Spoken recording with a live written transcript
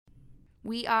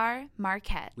We are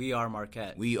Marquette. We are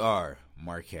Marquette. We are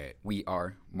Marquette. We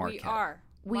are Marquette.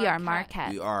 We are Marquette.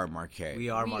 We are Marquette. We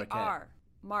are Marquette.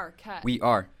 Marquette. We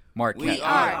are Marquette. We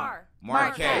are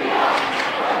Marquette.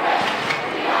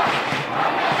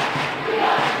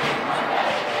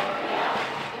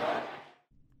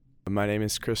 My name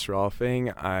is Chris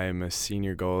Rolfing. I'm a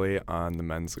senior goalie on the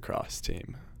men's lacrosse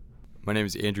team. My name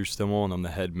is Andrew Stimmel, and I'm the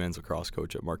head men's lacrosse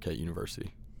coach at Marquette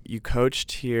University. You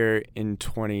coached here in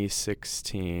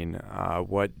 2016.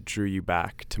 What drew you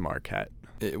back to Marquette?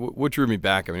 What drew me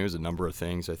back, it was a number of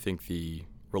things. I think the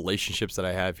relationships that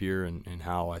I have here and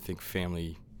how I think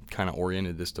family kind of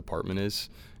oriented this department is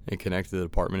and connected to the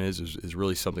department is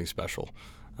really something special.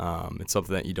 It's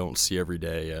something that you don't see every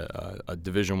day. A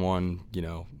Division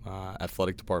I,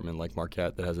 athletic department like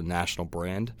Marquette that has a national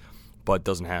brand, but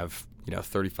doesn't have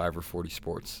 35 or 40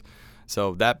 sports.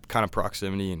 So that kind of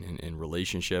proximity and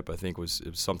relationship, I think, was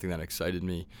something that excited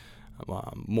me.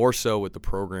 More so with the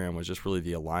program was just really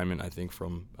the alignment, I think,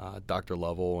 from Dr.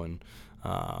 Lovell and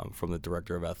from the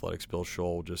director of athletics, Bill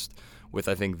Scholl, just with,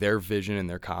 I think, their vision and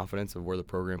their confidence of where the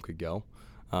program could go.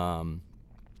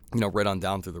 Right on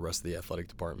down through the rest of the athletic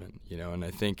department, and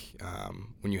I think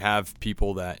when you have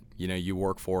people that, you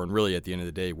work for and really at the end of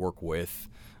the day work with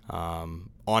on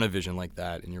a vision like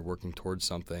that and you're working towards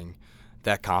something,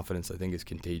 that confidence I think is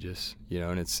contagious,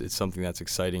 and it's something that's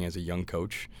exciting as a young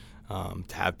coach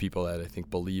to have people that I think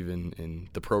believe in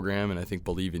the program and I think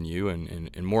believe in you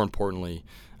and more importantly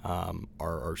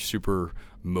are super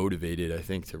motivated, I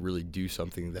think, to really do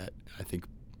something that I think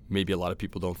maybe a lot of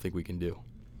people don't think we can do.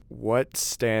 What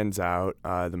stands out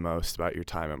the most about your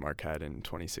time at Marquette in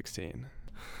 2016?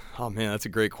 Oh, man, that's a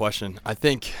great question. I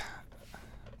think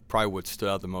probably what stood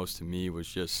out the most to me was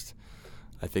just,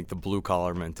 I think, the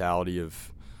blue-collar mentality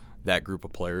of that group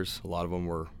of players. A lot of them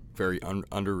were very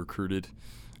under-recruited,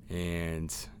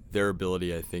 and their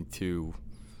ability, I think, to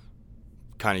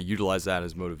kind of utilize that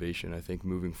as motivation, I think,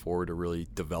 moving forward to really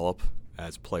develop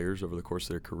as players over the course of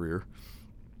their career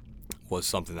was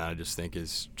something that I just think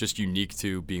is just unique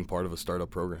to being part of a startup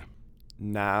program.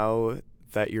 Now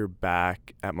that you're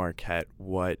back at Marquette,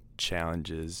 what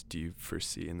challenges do you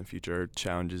foresee in the future, or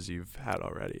challenges you've had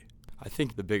already? I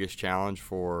think the biggest challenge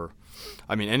for,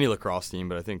 any lacrosse team,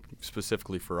 but I think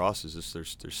specifically for us is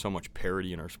just there's so much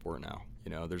parity in our sport now.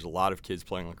 There's a lot of kids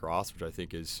playing lacrosse, which I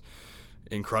think is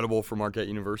incredible for Marquette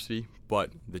University,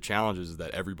 but the challenge is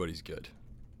that everybody's good,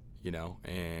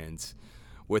 and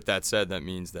with that said, that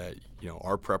means that,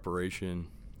 our preparation,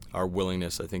 our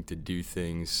willingness, I think, to do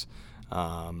things,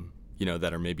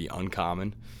 that are maybe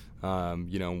uncommon,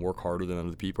 and work harder than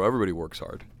other people. Everybody works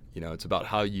hard. It's about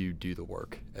how you do the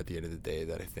work at the end of the day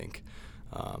that I think,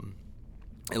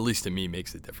 at least to me,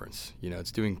 makes the difference.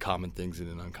 It's doing common things in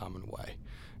an uncommon way.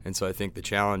 And so I think the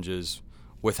challenge is,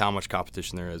 with how much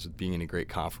competition there is with being in a great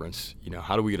conference,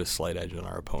 how do we get a slight edge on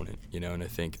our opponent? And I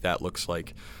think that looks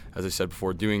like, as I said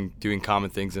before, doing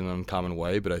common things in an uncommon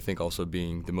way, but I think also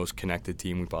being the most connected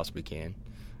team we possibly can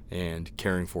and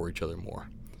caring for each other more.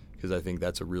 Because I think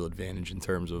that's a real advantage in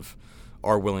terms of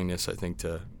our willingness, I think,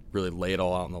 to really lay it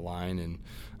all out on the line and,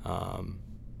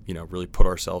 really put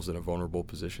ourselves in a vulnerable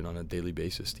position on a daily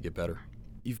basis to get better.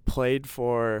 You've played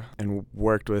for and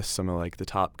worked with some of the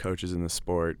top coaches in the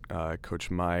sport, Coach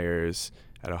Myers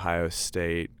at Ohio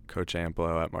State, Coach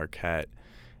Amplo at Marquette,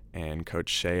 and Coach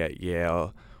Shea at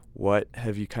Yale. What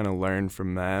have you kind of learned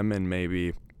from them, and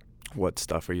maybe what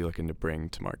stuff are you looking to bring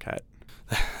to Marquette?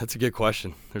 That's a good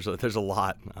question. There's a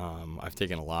lot. I've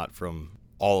taken a lot from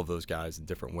all of those guys in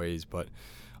different ways, but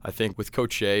I think with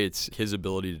Coach Shea, it's his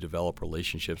ability to develop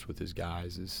relationships with his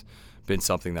guys has been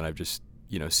something that I've just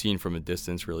seen from a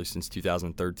distance really since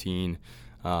 2013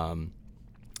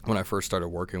 when I first started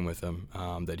working with him,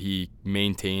 that he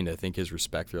maintained, I think, his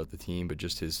respect throughout the team, but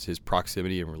just his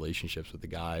proximity and relationships with the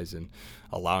guys and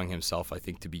allowing himself, I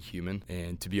think, to be human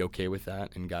and to be okay with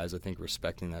that. And guys, I think,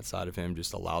 respecting that side of him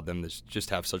just allowed them to just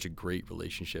have such a great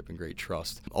relationship and great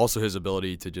trust. Also, his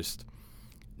ability to just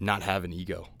not have an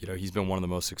ego. He's been one of the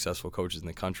most successful coaches in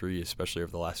the country, especially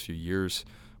over the last few years,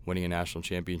 winning a national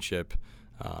championship,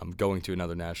 going to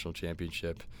another national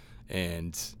championship.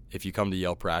 And if you come to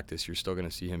Yale practice, you're still going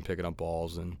to see him picking up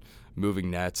balls and moving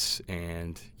nets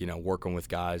and, working with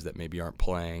guys that maybe aren't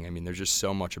playing. There's just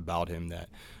so much about him that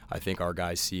I think our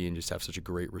guys see and just have such a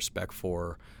great respect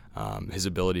for. His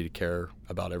ability to care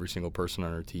about every single person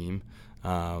on our team,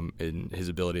 and his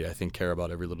ability, I think, care about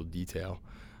every little detail.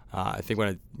 I think when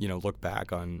I look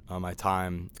back on my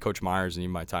time, Coach Myers, and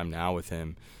even my time now with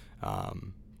him,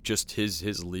 just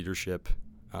his leadership,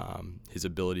 his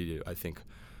ability to, I think,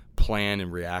 plan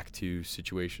and react to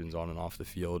situations on and off the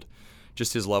field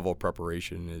just his level of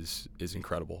preparation is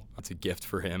incredible. It's a gift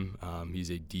for him. He's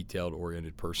a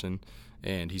detailed-oriented person,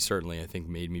 and he certainly, I think,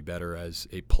 made me better as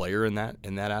a player in that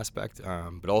aspect,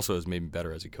 but also has made me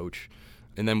better as a coach.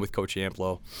 And then with Coach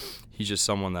Amplo, he's just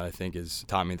someone that I think has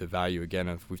taught me the value, again,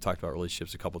 of, we've talked about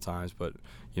relationships a couple times, but,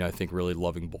 I think really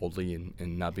loving boldly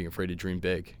and not being afraid to dream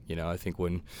big. I think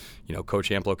when,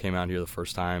 Coach Amplo came out here the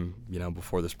first time,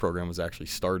 before this program was actually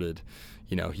started,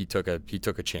 he took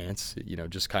a chance,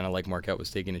 just kind of like Marquette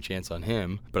was taking a chance on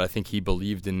him. But I think he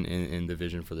believed in the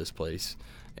vision for this place.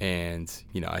 And,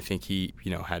 I think he,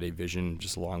 had a vision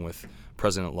just along with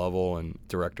President Lovell and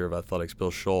Director of Athletics Bill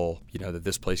Scholl, that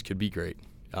this place could be great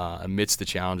amidst the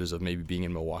challenges of maybe being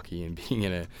in Milwaukee and being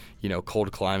in a,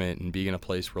 cold climate and being in a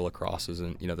place where lacrosse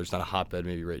isn't, there's not a hotbed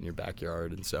maybe right in your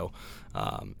backyard. And so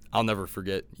I'll never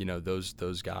forget,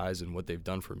 those guys and what they've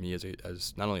done for me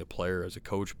as not only a player, as a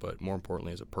coach, but more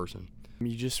importantly as a person.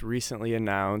 You just recently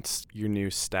announced your new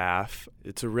staff.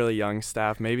 It's a really young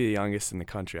staff, maybe the youngest in the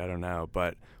country, I don't know.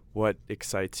 But what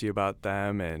excites you about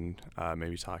them, and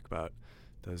maybe talk about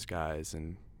those guys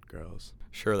and girls?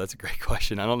 Sure, that's a great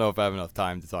question. I don't know if I have enough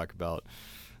time to talk about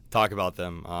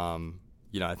them.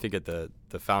 I think at the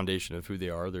foundation of who they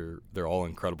are, they're all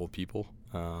incredible people.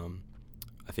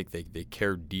 I think they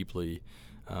care deeply,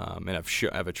 and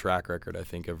have a track record, I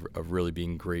think, of really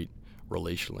being great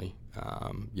relationally.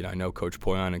 I know Coach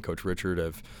Poyon and Coach Richard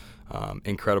have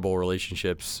incredible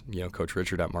relationships. Coach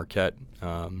Richard at Marquette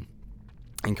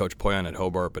and Coach Poyon at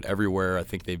Hobart, but everywhere I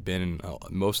think they've been,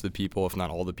 most of the people, if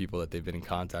not all the people that they've been in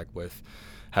contact with,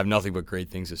 have nothing but great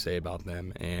things to say about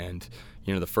them. And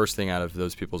the first thing out of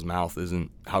those people's mouth isn't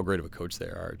how great of a coach they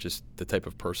are, just the type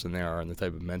of person they are and the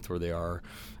type of mentor they are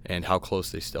and how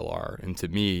close they still are. And to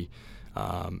me,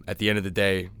 at the end of the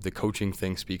day, the coaching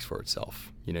thing speaks for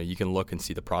itself. You can look and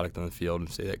see the product on the field and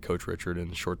say that Coach Richard,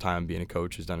 in a short time being a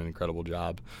coach, has done an incredible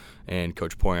job. And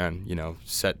Coach Poyon,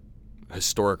 set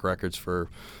historic records for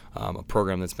a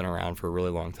program that's been around for a really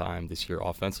long time this year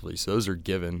offensively. So those are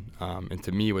given. And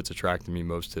to me, what's attracted me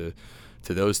most to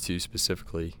those two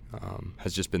specifically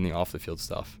has just been the off-the-field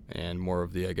stuff and more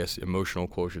of the, I guess, emotional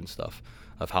quotient stuff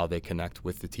of how they connect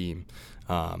with the team.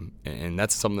 And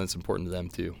that's something that's important to them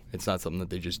too. It's not something that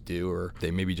they just do or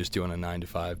they maybe just do on a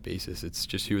 9-to-5 basis. It's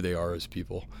just who they are as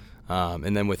people.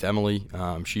 And then with Emily,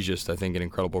 she's just, I think, an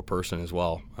incredible person as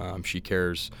well. She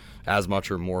cares as much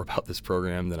or more about this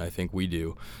program than I think we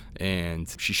do. And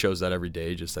she shows that every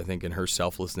day, just I think in her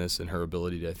selflessness and her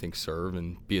ability to, I think, serve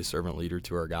and be a servant leader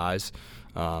to our guys.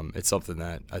 It's something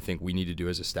that I think we need to do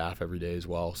as a staff every day as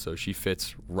well. So she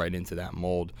fits right into that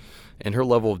mold. And her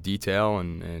level of detail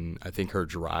and I think her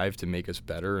drive to make us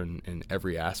better in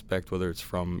every aspect, whether it's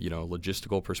from,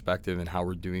 logistical perspective and how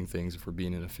we're doing things, if we're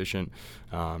being inefficient.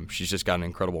 She's just got an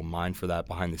incredible mind for that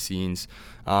behind the scenes.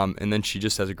 And then she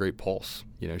just has a great pulse.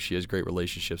 She has great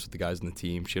relationships with the guys on the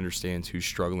team. She understands who's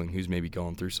struggling, who's maybe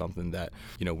going through something that,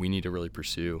 we need to really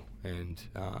pursue. And,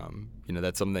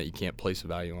 that's something that you can't place a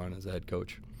value on as a head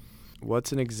coach.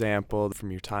 What's an example from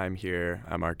your time here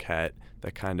at Marquette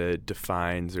that kind of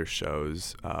defines or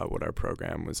shows what our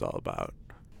program was all about?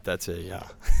 That's it's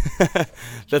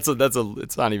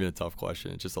not even a tough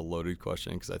question. It's just a loaded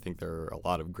question because I think there are a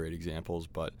lot of great examples.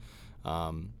 But,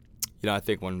 I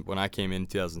think when I came in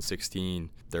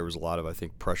 2016, there was a lot of, I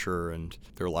think, pressure and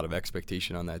there was a lot of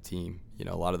expectation on that team.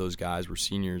 A lot of those guys were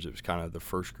seniors. It was kind of the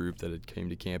first group that had came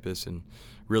to campus and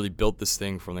really built this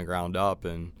thing from the ground up.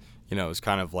 And, it was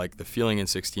kind of like the feeling in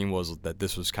 16 was that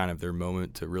this was kind of their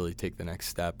moment to really take the next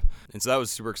step. And so that was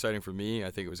super exciting for me.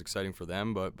 I think it was exciting for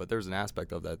them, but there's an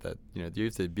aspect of that you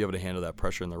have to be able to handle that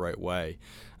pressure in the right way.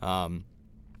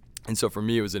 And so for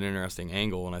me, it was an interesting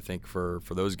angle. And I think for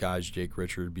those guys, Jake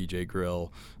Richard, BJ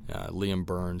Grill, Liam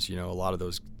Burns, a lot of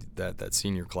those, that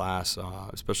senior class,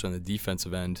 especially on the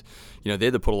defensive end, they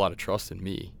had to put a lot of trust in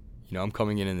me. I'm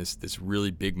coming in this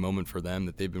really big moment for them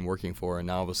that they've been working for, and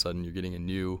now all of a sudden you're getting a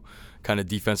new kind of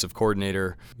defensive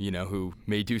coordinator, who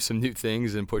may do some new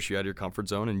things and push you out of your comfort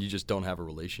zone, and you just don't have a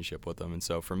relationship with them. And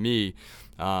so for me,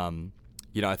 I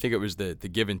think it was the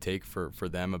give and take for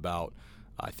them about,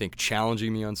 I think,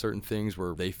 challenging me on certain things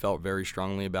where they felt very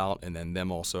strongly about, and then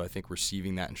them also, I think,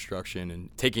 receiving that instruction and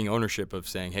taking ownership of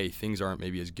saying, hey, things aren't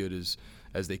maybe as good as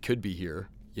they could be here.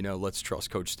 Let's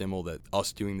trust Coach Stimmel that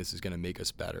us doing this is going to make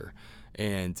us better.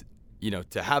 And,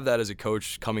 to have that as a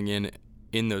coach coming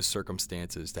in those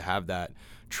circumstances, to have that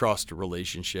trust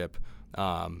relationship,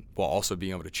 while also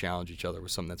being able to challenge each other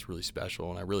with something that's really special.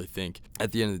 And I really think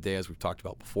at the end of the day, as we've talked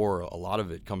about before, a lot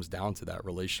of it comes down to that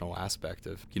relational aspect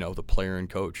of, the player and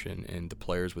coach and the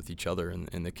players with each other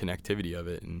and the connectivity of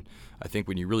it. And I think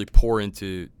when you really pour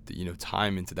into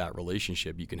time into that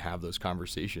relationship, you can have those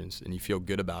conversations and you feel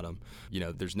good about them.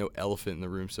 There's no elephant in the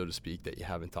room, so to speak, that you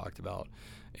haven't talked about.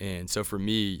 And so for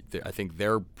me, I think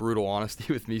their brutal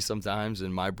honesty with me sometimes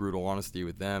and my brutal honesty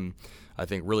with them, I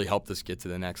think really helped us get to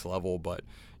the next level. But,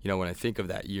 when I think of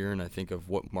that year and I think of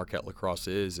what Marquette lacrosse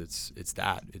is, it's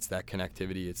that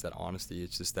connectivity, it's that honesty,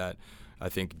 it's just that, I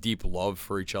think, deep love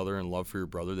for each other and love for your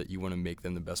brother that you want to make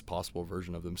them the best possible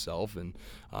version of themselves. And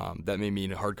that may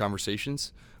mean hard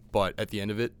conversations, but at the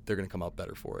end of it, they're going to come out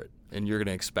better for it. And you're going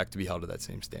to expect to be held to that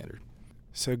same standard.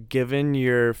 So given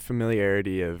your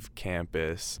familiarity of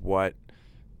campus, what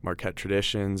Marquette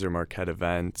traditions or Marquette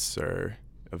events or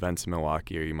events in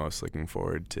Milwaukee are you most looking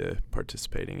forward to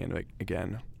participating in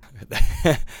again?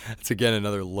 That's, again,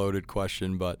 another loaded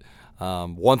question, but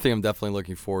one thing I'm definitely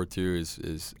looking forward to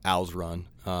is Al's run.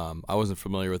 I wasn't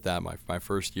familiar with that my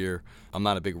first year. I'm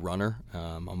not a big runner.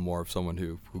 I'm more of someone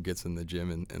who gets in the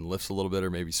gym and lifts a little bit or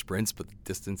maybe sprints, but the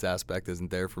distance aspect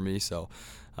isn't there for me. So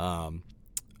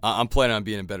I'm planning on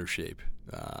being in better shape.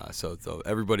 So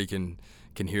everybody can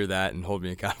hear that and hold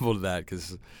me accountable to that,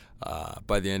 because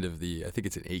by the end of I think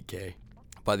it's an 8K,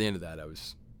 by the end of that I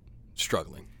was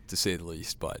struggling, to say the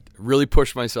least, but really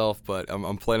pushed myself. But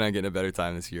I'm planning on getting a better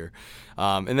time this year.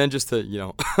 And then just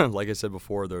to, like I said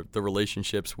before, the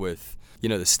relationships with,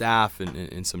 the staff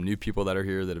and some new people that are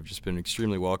here that have just been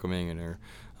extremely welcoming and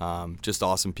are just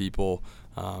awesome people.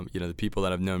 The people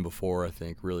that I've known before, I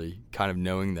think really kind of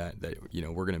knowing that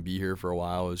we're going to be here for a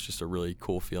while is just a really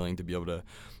cool feeling to be able to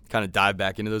kind of dive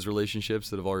back into those relationships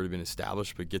that have already been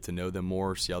established, but get to know them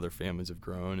more, see how their families have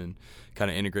grown, and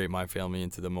kind of integrate my family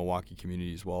into the Milwaukee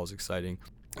community as well is exciting.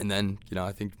 And then,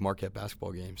 I think Marquette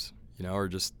basketball games, are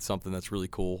just something that's really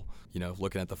cool.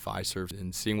 Looking at the Fiserv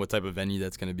and seeing what type of venue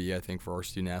that's going to be, I think for our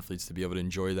student athletes to be able to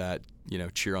enjoy that,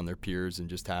 cheer on their peers and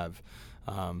just have,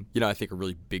 I think a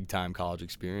really big time college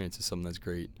experience is something that's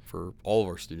great for all of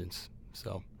our students.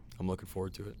 So I'm looking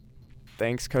forward to it.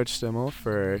 Thanks, Coach Stimmel,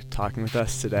 for talking with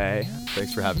us today.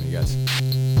 Thanks for having me,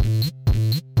 guys.